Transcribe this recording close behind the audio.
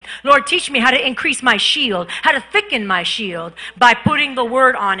Lord, teach me how to increase my shield, how to thicken my shield by putting the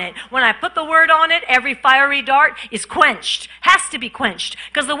word on it. When I put the word on it, every fiery dart is quenched, has to be quenched,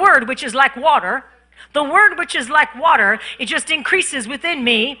 because the word, which is like water, it just increases within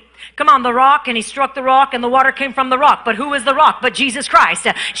me. Come on, the rock, and he struck the rock, and the water came from the rock. But who is the rock? But Jesus Christ.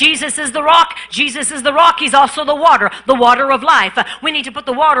 Jesus is the rock. Jesus is the rock. He's also the water of life. We need to put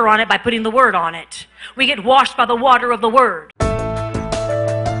the water on it by putting the word on it. We get washed by the water of the word.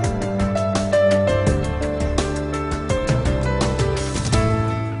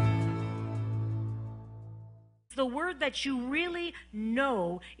 The word that you really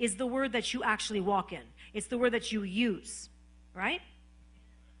know is the word that you actually walk in. It's the word that you use, right?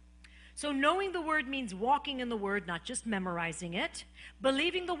 So knowing the word means walking in the word, not just memorizing it.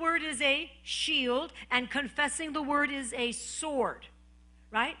 Believing the word is a shield, and confessing the word is a sword,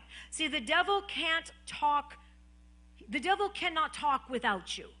 right? See, the devil cannot talk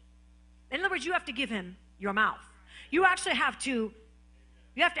without you. In other words, you have to give him your mouth. You have to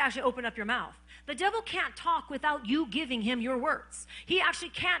actually open up your mouth. The devil can't talk without you giving him your words. He actually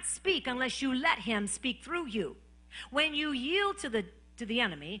can't speak unless you let him speak through you. When you yield to the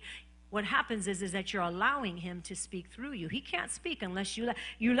enemy, what happens is that you're allowing him to speak through you. He can't speak unless you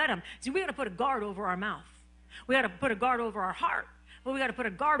let him. See, we got to put a guard over our mouth. We got to put a guard over our heart. But we got to put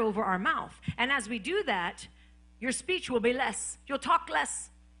a guard over our mouth. And as we do that, your speech will be less. You'll talk less.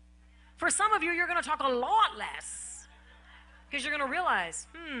 For some of you, you're going to talk a lot less. Because you're going to realize,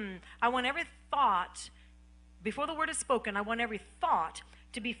 I want every thought, before the word is spoken, I want every thought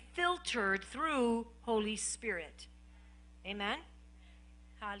to be filtered through Holy Spirit. Amen?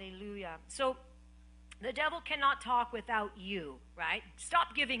 Hallelujah. So, the devil cannot talk without you, right?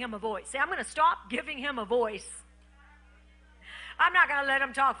 Stop giving him a voice. Say, I'm going to stop giving him a voice. I'm not going to let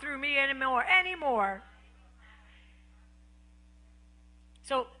him talk through me anymore.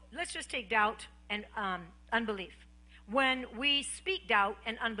 So, let's just take doubt and unbelief. When we speak doubt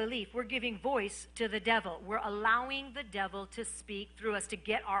and unbelief, we're giving voice to the devil. We're allowing the devil to speak through us, to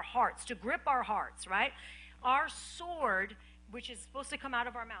get our hearts, to grip our hearts, right? Our sword, which is supposed to come out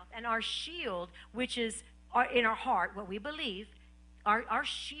of our mouth, and our shield, which is in our heart, what we believe, our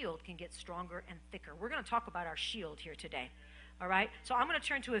shield can get stronger and thicker. We're going to talk about our shield here today, all right? So I'm going to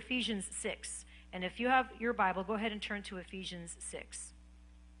turn to Ephesians 6. And if you have your Bible, go ahead and turn to Ephesians 6.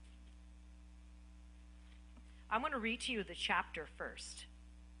 I'm going to read to you the chapter first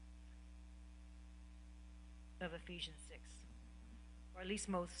of Ephesians 6, or at least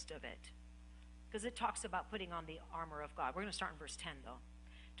most of it, because it talks about putting on the armor of God. We're going to start in verse 10, though,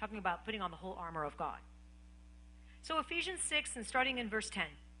 talking about putting on the whole armor of God. So Ephesians 6, and starting in verse 10, it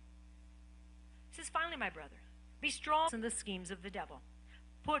says, finally, my brother, be strong in the schemes of the devil.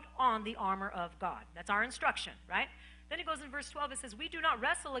 Put on the armor of God. That's our instruction, right? Then it goes in verse 12, it says, we do not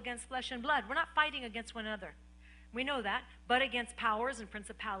wrestle against flesh and blood. We're not fighting against one another. We know that, but against powers and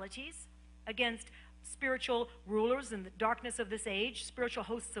principalities, against spiritual rulers in the darkness of this age, spiritual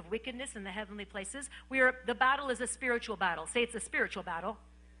hosts of wickedness in the heavenly places. The battle is a spiritual battle. Say it's a spiritual battle.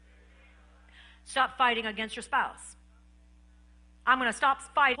 Stop fighting against your spouse. I'm going to stop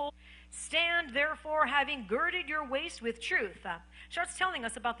fighting. Stand, therefore, having girded your waist with truth. Starts telling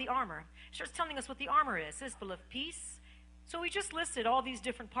us about the armor. Starts telling us what the armor is. It's full of peace. So we just listed all these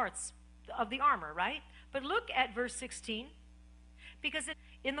different parts of the armor, right? But look at verse 16, because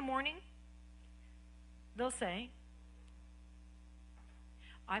in the morning, they'll say,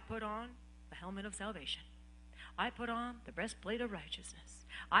 I put on the helmet of salvation. I put on the breastplate of righteousness.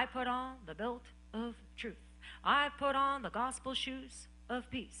 I put on the belt of truth. I put on the gospel shoes of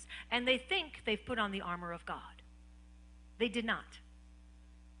peace. And they think they've put on the armor of God. They did not.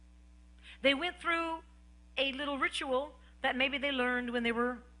 They went through a little ritual that maybe they learned when they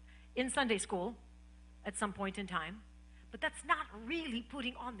were in Sunday school at some point in time, but that's not really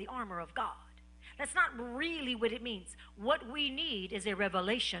putting on the armor of God. That's not really what it means. What we need is a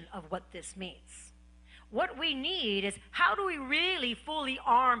revelation of what this means. What we need is, how do we really fully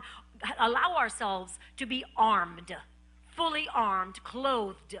allow ourselves to be armed, fully armed,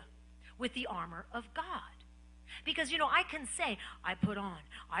 clothed with the armor of God? Because, I can say, I put on,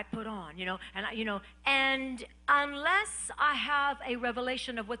 and unless I have a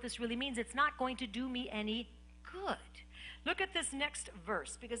revelation of what this really means, it's not going to do me any good. Look at this next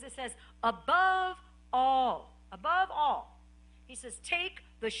verse, because it says, above all, he says, take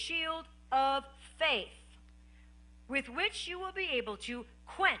the shield of faith, with which you will be able to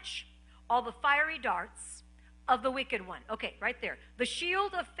quench all the fiery darts of the wicked one. Okay, right there. The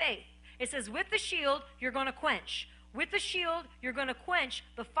shield of faith. It says, with the shield, you're going to quench. With the shield, you're going to quench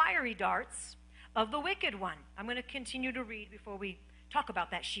the fiery darts of the wicked one. I'm going to continue to read before we talk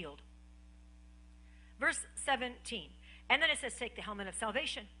about that shield. Verse 17. And then it says, take the helmet of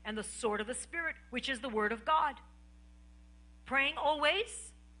salvation and the sword of the Spirit, which is the word of God. Praying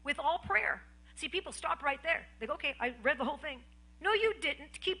always with all prayer. See, people stop right there. They go, okay, I read the whole thing. No, you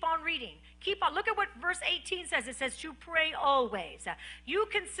didn't. Keep on reading. Keep on. Look at what verse 18 says. It says to pray always. You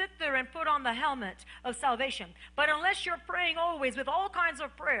can sit there and put on the helmet of salvation, but unless you're praying always with all kinds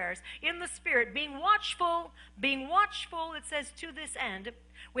of prayers in the Spirit, being watchful, it says to this end,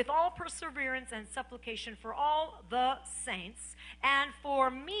 with all perseverance and supplication for all the saints, and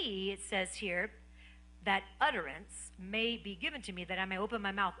for me, it says here, that utterance may be given to me, that I may open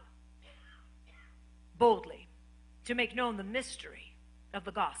my mouth boldly, to make known the mystery of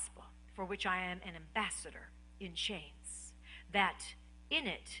the gospel, for which I am an ambassador in chains, that in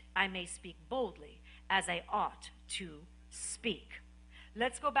it I may speak boldly as I ought to speak.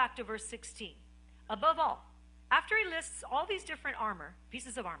 Let's go back to verse 16. Above all, after he lists all these different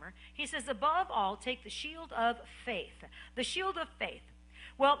pieces of armor, he says, above all, take the shield of faith. The shield of faith.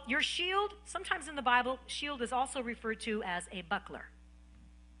 Well, your shield, sometimes in the Bible, shield is also referred to as a buckler.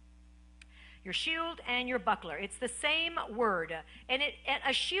 Your shield and your buckler. It's the same word. And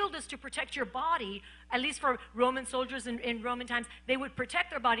a shield is to protect your body, at least for Roman soldiers in Roman times. They would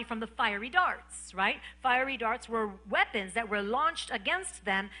protect their body from the fiery darts, right? Fiery darts were weapons that were launched against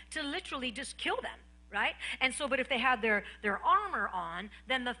them to literally just kill them, right? And so, but if they had their armor on,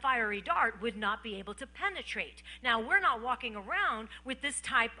 then the fiery dart would not be able to penetrate. Now, we're not walking around with this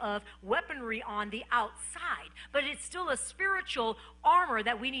type of weaponry on the outside, but it's still a spiritual armor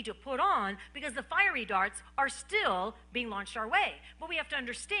that we need to put on because the fiery darts are still being launched our way. But we have to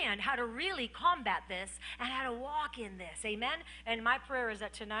understand how to really combat this and how to walk in this. Amen? And my prayer is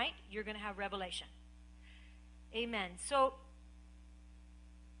that tonight you're going to have revelation. Amen. So,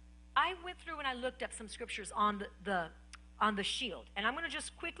 I went through and I looked up some scriptures on the shield, and I'm going to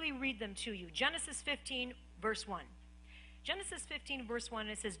just quickly read them to you. Genesis 15, verse 1. Genesis 15, verse 1,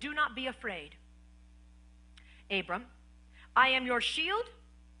 it says, do not be afraid, Abram. I am your shield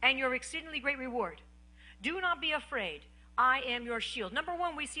and your exceedingly great reward. Do not be afraid. I am your shield. Number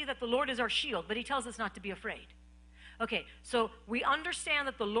one, we see that the Lord is our shield, but he tells us not to be afraid. Okay, so we understand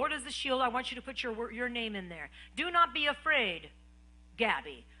that the Lord is the shield. I want you to put your name in there. Do not be afraid,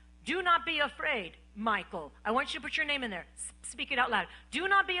 Gabby. Do not be afraid, Michael. I want you to put your name in there. Speak it out loud. Do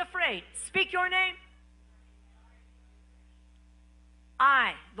not be afraid. Speak your name.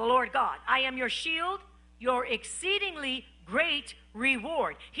 I, the Lord God, I am your shield, your exceedingly great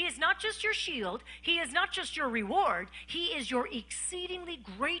reward. He is not just your shield. He is not just your reward. He is your exceedingly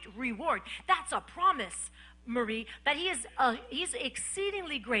great reward. That's a promise, Marie, that he's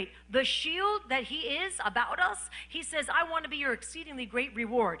exceedingly great. The shield that he is about us, he says, I want to be your exceedingly great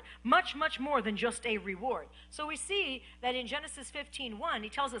reward. Much, much more than just a reward. So we see that in Genesis 15:1, he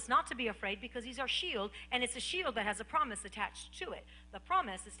tells us not to be afraid because he's our shield, and it's a shield that has a promise attached to it. The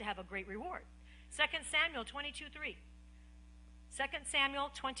promise is to have a great reward. 2 Samuel 22:3. 2 Samuel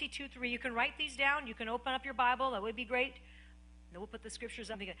 22:3. You can write these down. You can open up your Bible. That would be great. And we'll put the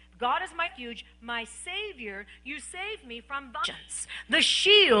scriptures up again. God is my refuge, my Savior. You save me from violence. The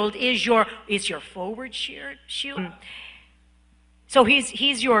shield is your forward shield. So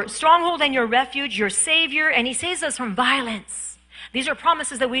he's your stronghold and your refuge, your Savior, and he saves us from violence. These are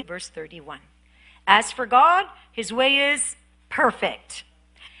promises that we... Verse 31. As for God, his way is perfect.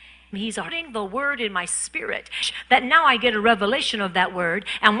 He's putting the word in my spirit, that now I get a revelation of that word,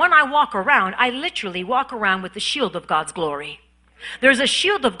 and when I walk around, I literally walk around with the shield of God's glory. There's a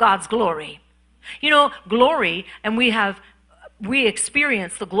shield of God's glory. You know, glory, and we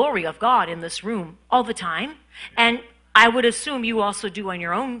experience the glory of God in this room all the time, and I would assume you also do on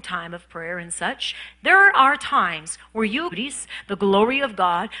your own time of prayer and such. There are times where the glory of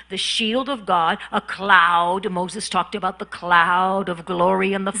God, the shield of God, a cloud. Moses talked about the cloud of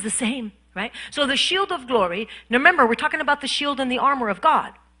glory, and it's the same, right? So the shield of glory, now remember, we're talking about the shield and the armor of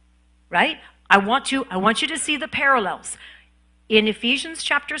God, right? I want you to see the parallels. In Ephesians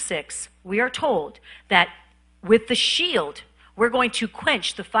chapter 6, we are told that with the shield, we're going to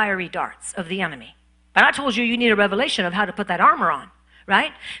quench the fiery darts of the enemy. But I told you you need a revelation of how to put that armor on,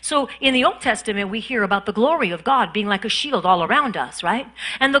 right? So in the Old Testament, we hear about the glory of God being like a shield all around us, right?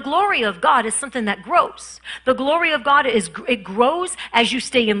 And the glory of God is something that grows. The glory of God it grows as you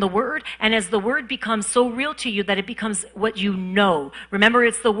stay in the Word, and as the Word becomes so real to you that it becomes what you know. Remember,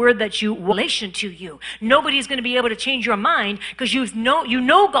 it's the Word that you relation to you. Nobody's going to be able to change your mind because you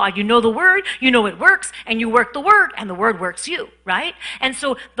know God, you know the Word, you know it works, and you work the Word, and the Word works you, right? And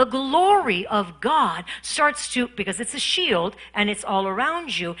so the glory of God starts to, because it's a shield and it's all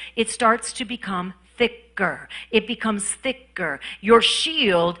around you, it starts to become thicker. It becomes thicker. Your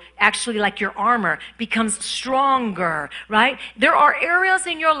shield, actually like your armor, becomes stronger, right? There are areas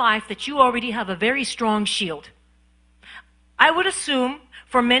in your life that you already have a very strong shield. I would assume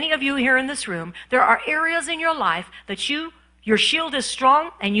for many of you here in this room, there are areas in your life that your shield is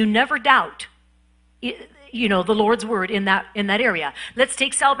strong and you never doubt the Lord's word in that area. Let's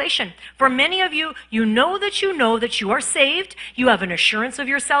take salvation. For many of you, you know that you are saved. You have an assurance of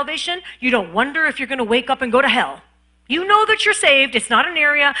your salvation. You don't wonder if you're going to wake up and go to hell. You know that you're saved. It's not an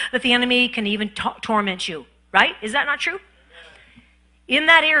area that the enemy can even torment you, right? Is that not true? In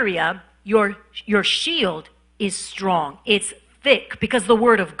that area, your shield is strong. It's thick because the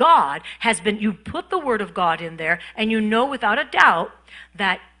word of God you put the word of God in there, and you know without a doubt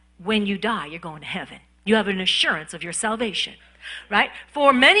that when you die, you're going to heaven. You have an assurance of your salvation, right?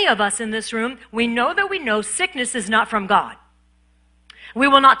 For many of us in this room, we know sickness is not from God. We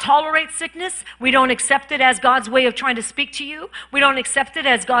will not tolerate sickness. We don't accept it as God's way of trying to speak to you. We don't accept it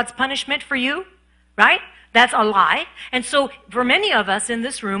as God's punishment for you, right? That's a lie. And so for many of us in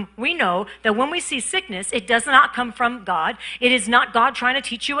this room, we know that when we see sickness, it does not come from God. It is not God trying to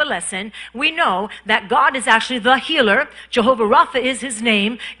teach you a lesson. We know that God is actually the healer. Jehovah Rapha is his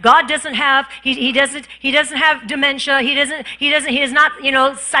name. God doesn't have, he doesn't have dementia. He is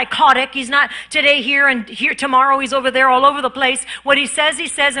not, psychotic. He's not today here and here tomorrow. He's over there all over the place. What he says,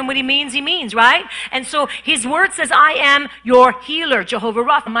 and what he means, right? And so his word says, I am your healer, Jehovah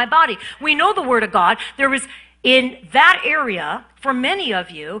Rapha, my body. We know the word of God. In that area, for many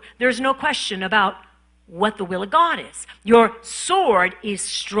of you, there's no question about what the will of God is. Your sword is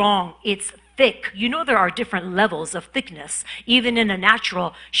strong. It's thick. You know there are different levels of thickness, even in a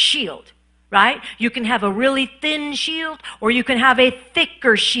natural shield, right? You can have a really thin shield, or you can have a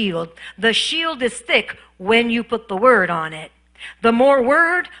thicker shield. The shield is thick when you put the word on it. The more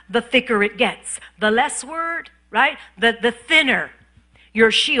word, the thicker it gets. The less word, right? The thinner your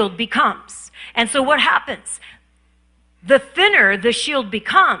shield becomes. And so what happens? The thinner the shield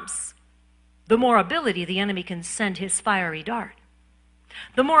becomes, the more ability the enemy can send his fiery dart.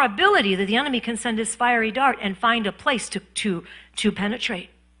 The more ability that the enemy can send his fiery dart and find a place to penetrate.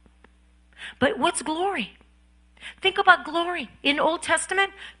 But what's glory? Think about glory. In Old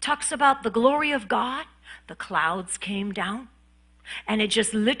Testament, talks about the glory of God. The clouds came down, and it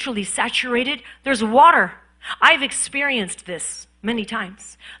just literally saturated. There's water. I've experienced this many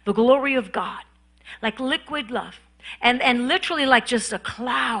times. The glory of God, like liquid love. And literally like just a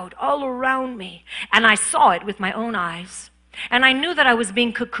cloud all around me. And I saw it with my own eyes. And I knew that I was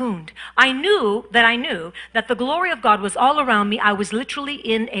being cocooned. I knew that the glory of God was all around me. I was literally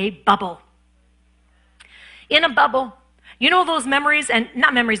in a bubble. In a bubble. You know those memories, and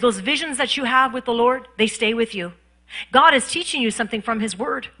not memories, those visions that you have with the Lord, they stay with you. God is teaching you something from his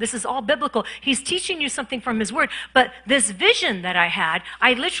word. This is all biblical. He's teaching you something from his word. But this vision that I had,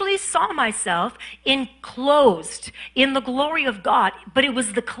 I literally saw myself enclosed in the glory of God. But it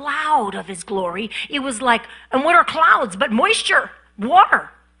was the cloud of his glory. It was like, and what are clouds but moisture, water,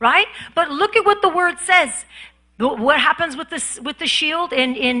 right? But look at what the word says. What happens with the shield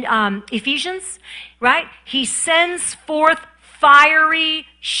in Ephesians, right? He sends forth fiery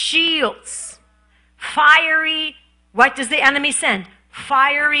shields. What does the enemy send?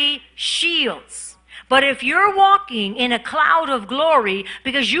 Fiery shields. But if you're walking in a cloud of glory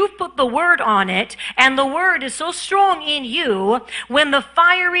because you've put the word on it, and the word is so strong in you, when the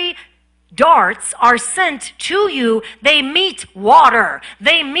fiery darts are sent to you, they meet water.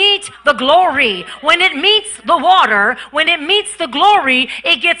 They meet the glory. When it meets the water, when it meets the glory,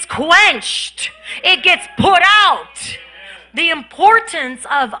 it gets quenched. It gets put out. The importance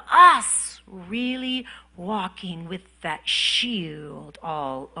of us really walking with that shield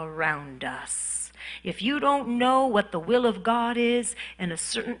all around us. If you don't know what the will of God is in a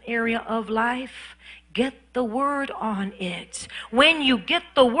certain area of life, get the word on it. When you get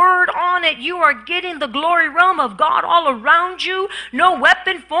the word on it, you are getting the glory realm of God all around you. No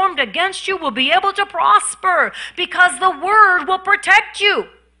weapon formed against you will be able to prosper because the word will protect you.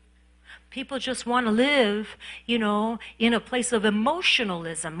 People just want to live, in a place of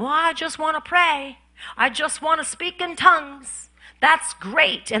emotionalism. Well, I just want to pray. I just want to speak in tongues. That's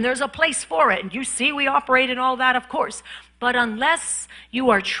great, and there's a place for it. And you see, we operate in all that, of course. But unless you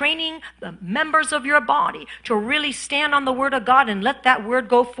are training the members of your body to really stand on the word of God and let that word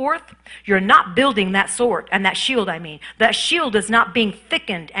go forth, you're not building that sword, and that shield, That shield is not being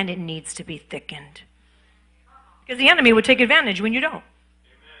thickened, and it needs to be thickened. Because the enemy would take advantage when you don't.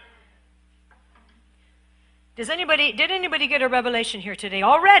 Did anybody get a revelation here today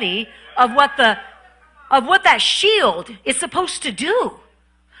already of what that shield is supposed to do?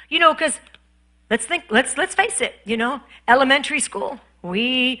 Because Let's face it, elementary school.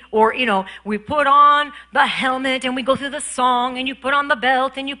 We put on the helmet and we go through the song and you put on the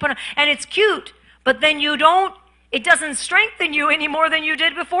belt and and it's cute, but then it doesn't strengthen you any more than you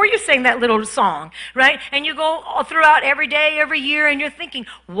did before you sang that little song, right? And you go all throughout every day, every year, and you're thinking,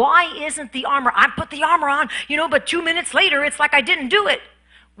 why isn't the armor? I put the armor on, but 2 minutes later, it's like I didn't do it.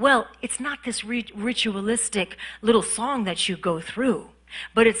 Well, it's not this ritualistic little song that you go through,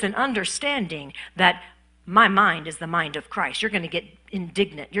 but it's an understanding that my mind is the mind of Christ. You're going to get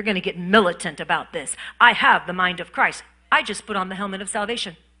indignant. You're going to get militant about this. I have the mind of Christ. I just put on the helmet of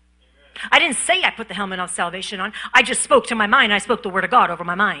salvation. I didn't say I put the helmet of salvation on. I just spoke to my mind. I spoke the word of God over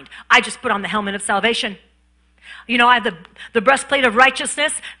my mind. I just put on the helmet of salvation. I have the breastplate of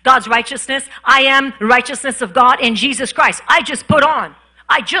righteousness, God's righteousness. I am the righteousness of God in Jesus Christ. I just put on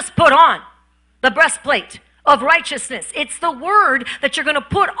the breastplate of righteousness. It's the word that you're going to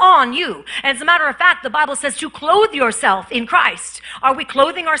put on you. And as a matter of fact, the Bible says to clothe yourself in Christ. Are we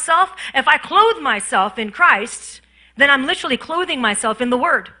clothing ourselves? If I clothe myself in Christ, then I'm literally clothing myself in the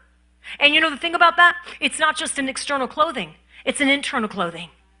word. And the thing about that, it's not just an external clothing. It's an internal clothing.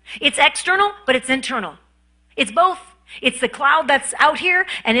 It's external, but it's internal. It's both. It's the cloud that's out here,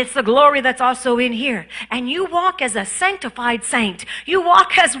 and it's the glory that's also in here. And you walk as a sanctified saint. You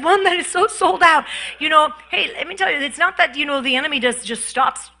walk as one that is so sold out. Hey, let me tell you, it's not that, the enemy just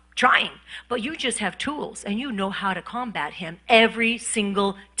stops trying, but you just have tools, and you know how to combat him every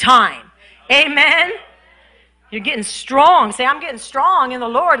single time. Amen? You're getting strong. Say, I'm getting strong in the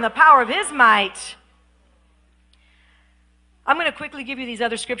Lord and the power of his might. I'm going to quickly give you these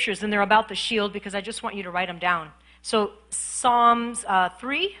other scriptures, and they're about the shield because I just want you to write them down. So Psalms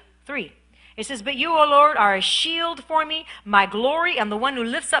 3. It says, but you, O Lord, are a shield for me, my glory, and the one who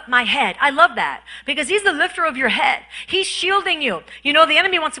lifts up my head. I love that because he's the lifter of your head. He's shielding you. The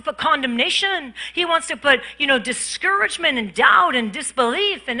enemy wants to put condemnation. He wants to put, discouragement and doubt and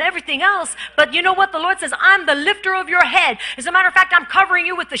disbelief and everything else. But you know what? The Lord says, I'm the lifter of your head. As a matter of fact, I'm covering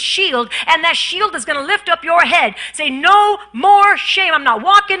you with the shield, and that shield is going to lift up your head. Say, no more shame. I'm not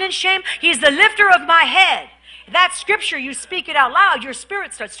walking in shame. He's the lifter of my head. That scripture, you speak it out loud, your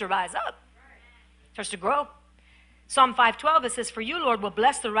spirit starts to rise up. Starts to grow. Psalm 5:12, it says, for you, Lord, will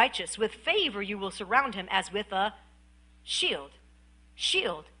bless the righteous. With favor you will surround him as with a shield.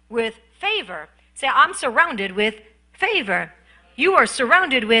 Shield with favor. Say, I'm surrounded with favor. You are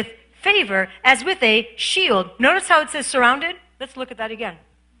surrounded with favor as with a shield. Notice how it says surrounded? Let's look at that again.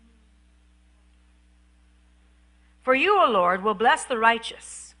 For you, O Lord, will bless the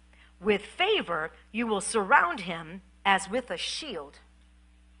righteous. With favor you will surround him as with a shield.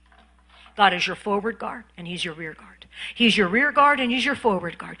 God is your forward guard, and he's your rear guard. He's your rear guard, and he's your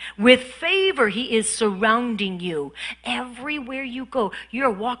forward guard. With favor, he is surrounding you. Everywhere you go, you're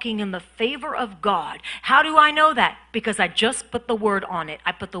walking in the favor of God. How do I know that? Because I just put the word on it.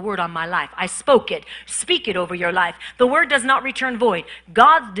 I put the word on my life. I spoke it. Speak it over your life. The word does not return void.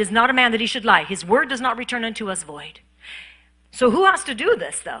 God is not a man that he should lie. His word does not return unto us void. So who has to do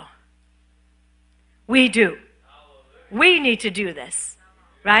this, though? We do. We need to do this.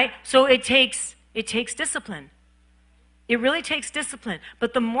 Right? So it takes discipline. It really takes discipline.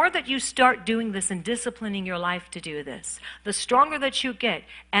 But the more that you start doing this and disciplining your life to do this, the stronger that you get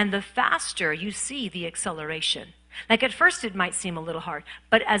and the faster you see the acceleration. Like at first it might seem a little hard,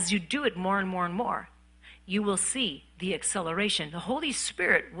 but as you do it more and more and more, you will see the acceleration. The Holy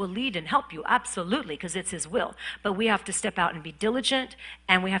Spirit will lead and help you, absolutely, because it's his will. But we have to step out and be diligent,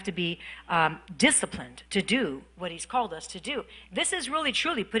 and we have to be disciplined to do what he's called us to do. This is really,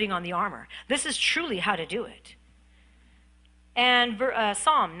 truly putting on the armor. This is truly how to do it. And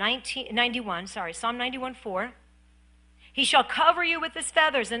Psalm 91:4. He shall cover you with his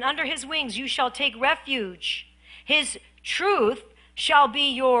feathers, and under his wings you shall take refuge. His truth shall be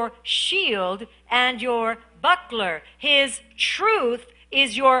your shield and your buckler. His truth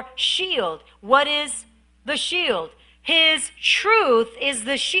is your shield. What is the shield? His truth is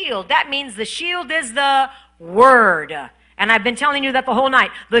the shield. That means the shield is the word. And I've been telling you that the whole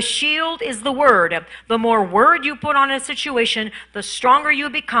night. The shield is the word. The more word you put on a situation, the stronger you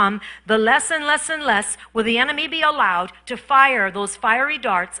become, the less and less and less will the enemy be allowed to fire those fiery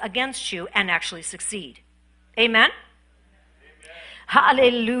darts against you and actually succeed. Amen?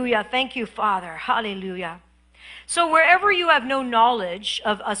 Hallelujah. Thank you, Father. Hallelujah. So wherever you have no knowledge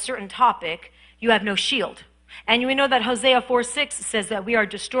of a certain topic, you have no shield. And we know that Hosea 4:6 says that we are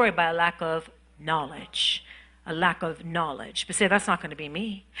destroyed by a lack of knowledge. A lack of knowledge. But say, that's not going to be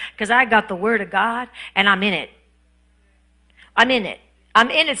me. Because I got the word of God and I'm in it. I'm in it. I'm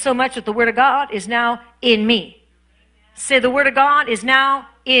in it so much that the word of God is now in me. Say, the word of God is now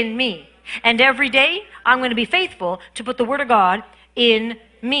in me. And every day, I'm going to be faithful to put the Word of God in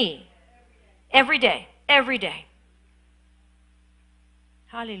me. Every day. Every day.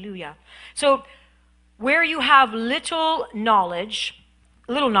 Hallelujah. So, where you have little knowledge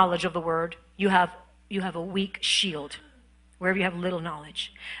of the Word, you have a weak shield. Wherever you have little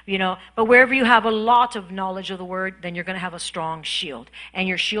knowledge, but wherever you have a lot of knowledge of the Word, then you're going to have a strong shield, and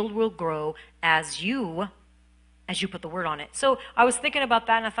your shield will grow as you put the Word on it. So I was thinking about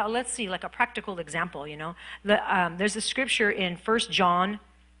that, and I thought, let's see, like a practical example. There's a scripture in 1 John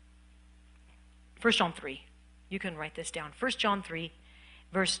 3. You can write this down. 1 John 3,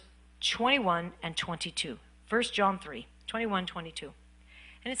 verse 21 and 22. 1 John 3, 21, 22.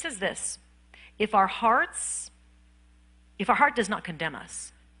 And it says this: If our heart does not condemn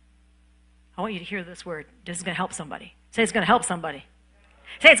us, I want you to hear this word. This is going to help somebody. Say it's going to help somebody.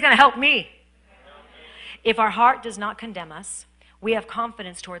 Say it's going to help me. If our heart does not condemn us, we have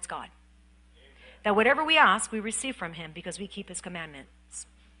confidence towards God. That whatever we ask, we receive from Him because we keep His commandments.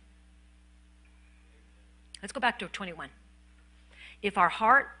 Let's go back to 21. If our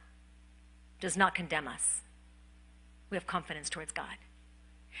heart does not condemn us, we have confidence towards God.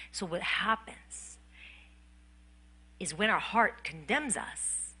 So what happens is when our heart condemns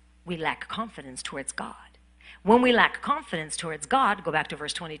us, we lack confidence towards God. When we lack confidence towards God, go back to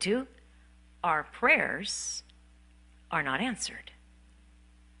verse 22, our prayers are not answered.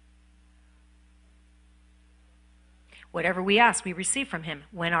 Whatever we ask, we receive from Him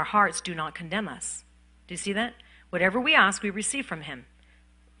when our hearts do not condemn us. Do you see that? Whatever we ask, we receive from Him.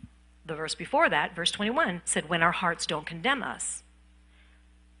 The verse before that, verse 21, said when our hearts don't condemn us.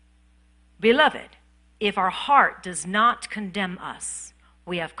 Beloved, if our heart does not condemn us,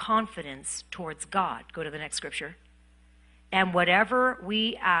 we have confidence towards God. Go to the next scripture. And whatever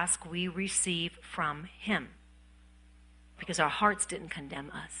we ask, we receive from Him. Because our hearts didn't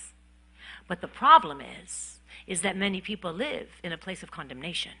condemn us. But the problem is that many people live in a place of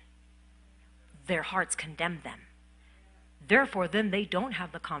condemnation. Their hearts condemn them. Therefore, then they don't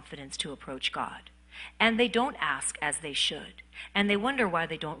have the confidence to approach God. And they don't ask as they should. And they wonder why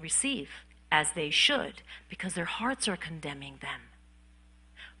they don't receive as they should, because their hearts are condemning them.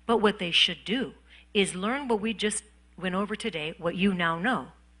 But what they should do is learn what we just went over today, what you now know,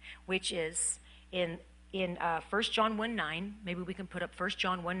 which is in 1 John 1:9. Maybe we can put up 1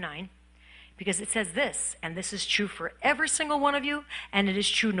 John 1:9, because it says this, and this is true for every single one of you, and it is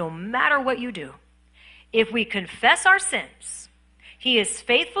true no matter what you do. If we confess our sins, He is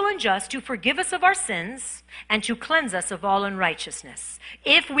faithful and just to forgive us of our sins and to cleanse us of all unrighteousness.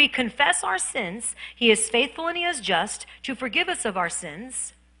 If we confess our sins, He is faithful and He is just to forgive us of our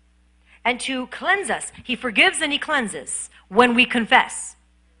sins and to cleanse us. He forgives and He cleanses when we confess.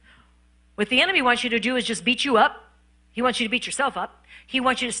 What the enemy wants you to do is just beat you up. He wants you to beat yourself up. He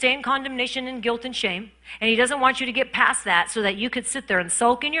wants you to stay in condemnation and guilt and shame. And he doesn't want you to get past that so that you could sit there and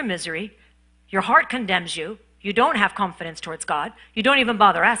sulk in your misery. Your heart condemns you. You don't have confidence towards God. You don't even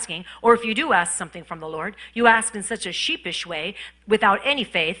bother asking. Or if you do ask something from the Lord, you ask in such a sheepish way without any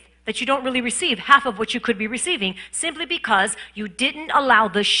faith that you don't really receive half of what you could be receiving, simply because you didn't allow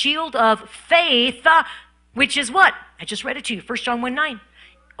the shield of faith, which is what? I just read it to you, 1 John 1:9.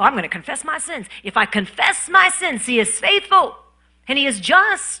 Oh, I'm going to confess my sins. If I confess my sins, He is faithful and He is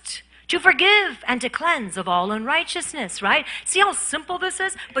just to forgive and to cleanse of all unrighteousness, right? See how simple this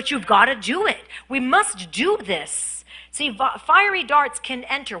is? But you've got to do it. We must do this. See, fiery darts can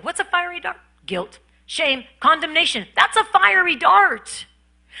enter. What's a fiery dart? Guilt, shame, condemnation. That's a fiery dart.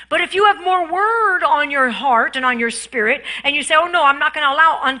 But if you have more word on your heart and on your spirit, and you say, oh no, I'm not going to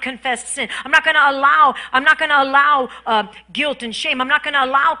allow unconfessed sin. I'm not going to allow guilt and shame. I'm not going to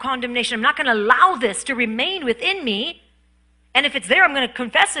allow condemnation. I'm not going to allow this to remain within me. And if it's there, I'm going to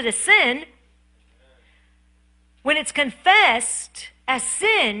confess it as sin. When it's confessed as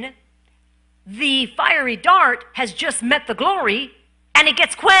sin, the fiery dart has just met the glory, and it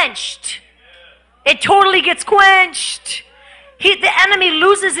gets quenched. It totally gets quenched. The enemy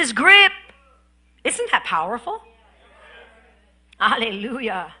loses his grip. Isn't that powerful?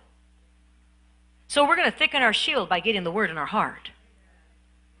 Hallelujah. So we're going to thicken our shield by getting the word in our heart.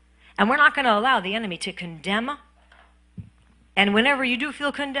 And we're not going to allow the enemy to condemn. And whenever you do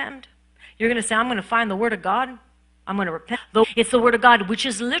feel condemned, you're going to say, I'm going to find the word of God. I'm going to repent. It's the word of God, which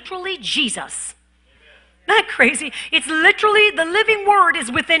is literally Jesus. Isn't that crazy? It's literally the living word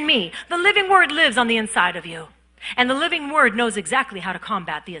is within me. The living word lives on the inside of you. And the living word knows exactly how to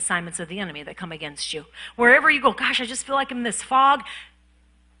combat the assignments of the enemy that come against you. Wherever you go, gosh, I just feel like I'm in this fog.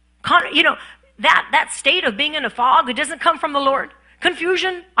 That state of being in a fog, it doesn't come from the Lord.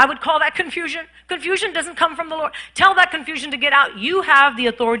 Confusion, I would call that confusion. Confusion doesn't come from the Lord. Tell that confusion to get out. You have the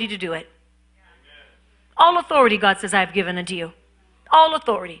authority to do it. All authority, God says, I have given unto you. All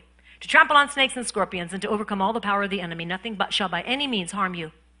authority. To trample on snakes and scorpions and to overcome all the power of the enemy. Nothing but shall by any means harm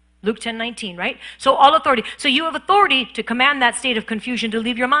you. Luke 10:19, right? So all authority. So you have authority to command that state of confusion to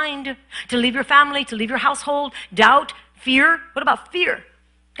leave your mind, to leave your family, to leave your household, doubt, fear. What about fear?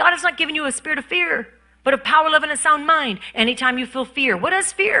 God has not given you a spirit of fear, but of power, love, and a sound mind. Anytime you feel fear. What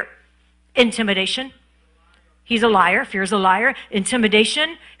is fear? Intimidation. He's a liar. Fear is a liar.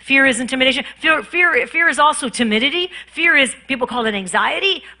 Intimidation. Fear is intimidation. Fear is also timidity. Fear is, people call it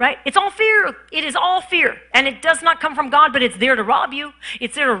anxiety, right? It's all fear. It is all fear. And it does not come from God, but it's there to rob you.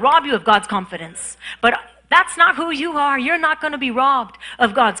 It's there to rob you of God's confidence. But that's not who you are. You're not going to be robbed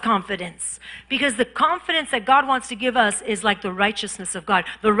of God's confidence. Because the confidence that God wants to give us is like the righteousness of God.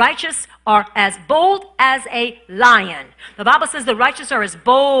 The righteous are as bold as a lion. The Bible says the righteous are as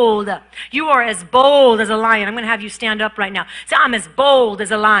bold. You are as bold as a lion. I'm going to have you stand up right now. Say, I'm as bold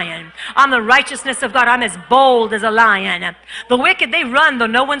as a lion. I'm the righteousness of God. I'm as bold as a lion. The wicked, they run though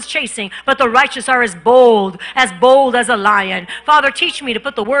no one's chasing, but the righteous are as bold as a lion. Father, teach me to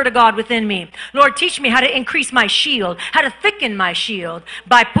put the word of God within me. Lord, teach me how to increase my shield, how to thicken my shield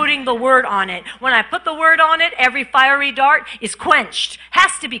by putting the word on it. When I put the word on it, every fiery dart is quenched,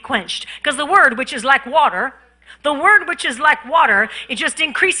 has to be quenched, because the word, which is like water, it just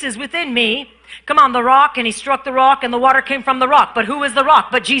increases within me. Come on, the rock, and he struck the rock, and the water came from the rock. But who is the rock?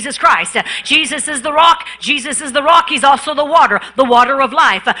 But Jesus Christ. Jesus is the rock. Jesus is the rock. He's also the water of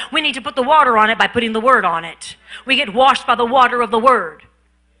life. We need to put the water on it by putting the word on it. We get washed by the water of the word.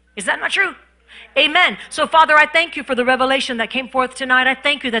 Is that not true? Amen. So, Father, I thank you for the revelation that came forth tonight. I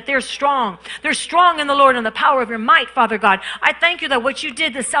thank you that they're strong. They're strong in the Lord and the power of your might, Father God. I thank you that what you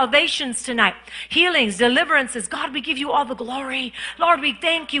did, the salvations tonight, healings, deliverances, God, we give you all the glory. Lord, we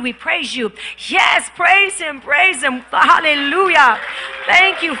thank you. We praise you. Yes, praise him. Praise him. Hallelujah.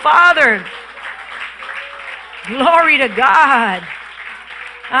 Thank you, Father. Glory to God.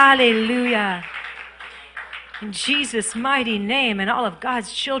 Hallelujah. In Jesus' mighty name, and all of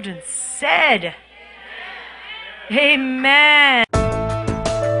God's children said, Amen.